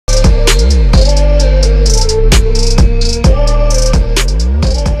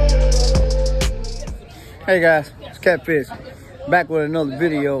Hey guys, it's Catfish, back with another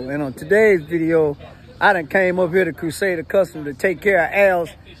video. And on today's video, I done came up here to Crusader Custom to take care of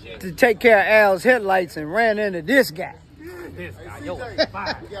Al's headlights and ran into this guy.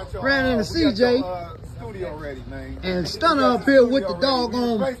 Ran into CJ. Studio ready, man. And Stunna up here with the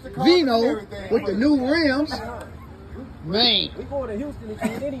doggone Vino with the new rims. Man. We going to Houston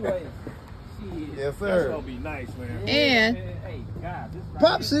again anyway. Yes, sir. That's gonna be nice, man. And hey, God,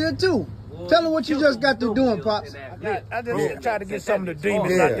 Pops here too. Tell him what you just got to doing, Pops. I just tried to get some of the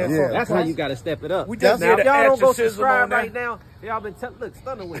demons out there. Yeah. That's how you gotta step it up. We just Now, did if y'all an don't go exorcism subscribe on that. right now, y'all been look,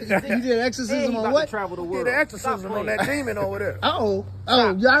 Stunna with You did exorcism on what? Travel the Did world. an exorcism on that demon over there. Oh,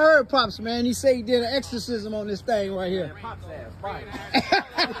 y'all heard Pops, man. He said he did an exorcism on this thing right here. Pop's ass, right.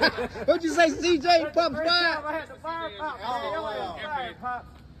 What'd you say, CJ? Pops I fired? had to fire Pop.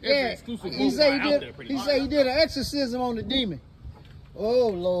 Yeah. He said he did an exorcism on the demon. Oh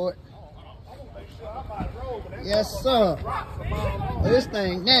Lord. Yes, sir. Oh, this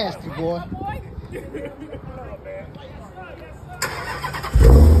thing nasty, boy.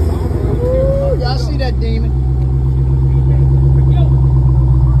 Y'all see that demon?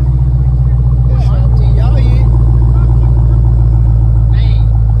 Y'all hear? Man.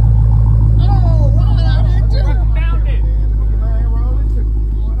 Oh, rolling out there too.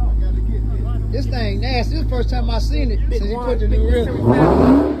 This thing nasty. This is the first time I seen it since he put the new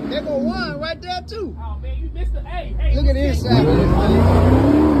rim. There go one right there too. Oh man, you missed the hey. Look at the inside of this thing.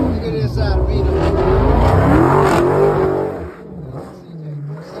 Look at the inside of Vino.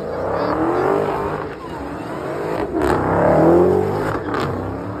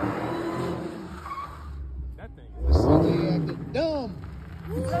 That thing. CJ acting dumb.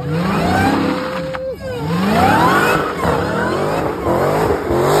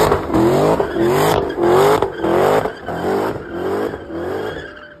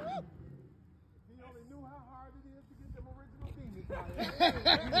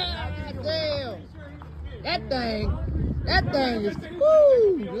 Damn. That thing is,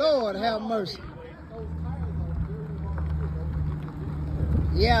 woo, Lord have mercy.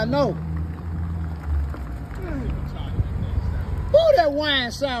 Yeah, I know. Ooh, that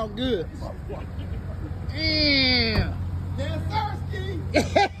wine sound good. Damn.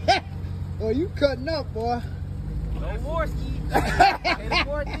 Boy, you cutting up, boy. No more ski. Can't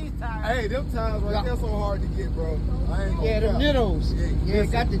afford these tires. Hey, them tires right there so hard to get, bro. I ain't gonna Yeah, the count. Nittos. Yeah,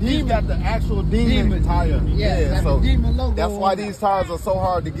 got the He's demon. got the actual demon tire. Yeah, got so the demon logo. that's why on these tires are so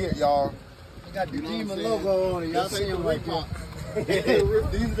hard to get, y'all. it. Got the You know what I'm demon saying? logo on it. Y'all see them right there.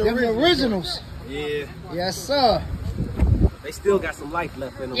 These Them the originals. Yeah. Yes, sir. They still got some life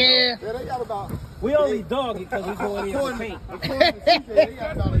left in them. Yeah. Yeah, they got about. We only dog it because we going in for paint. According to CJ, they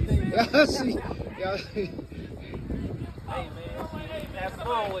got about a thing. Y'all see. Y'all see. Hey man, have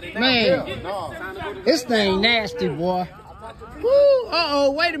fun with it. Man, Yeah, no. this thing nasty, boy. Woo,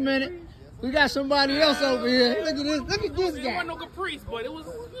 uh-oh, wait a minute. We got somebody else over here. Look at this. Look at this It guy. wasn't no Caprice, but it was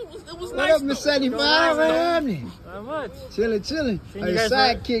What nice. up, Miss 75? What happening? Not much. Chilling. Seen Hey, you guys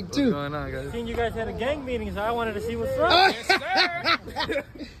sidekick, too. Going on, guys? Seen you guys had a gang meeting, so I wanted to see what's up.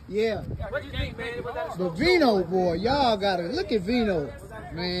 Yeah. What you think, man? Was that a But Vino, boy, y'all gotta look at Vino.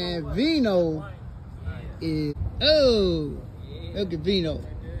 Man, Vino is, oh, look at Vino.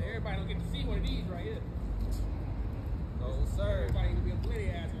 Everybody don't get to see one of these right here. no, sir. Everybody gonna be a pretty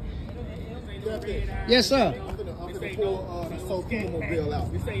ass one. Yes, sir. I'm gonna pull the So Cool mobile out.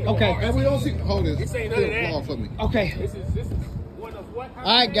 Okay. And we don't see. Hold this. This ain't none of that. For me. Okay. This is one of what? All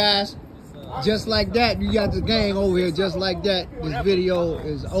right, guys. Just like that, you got the gang over here. Just like that, this video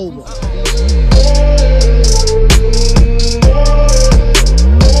is over.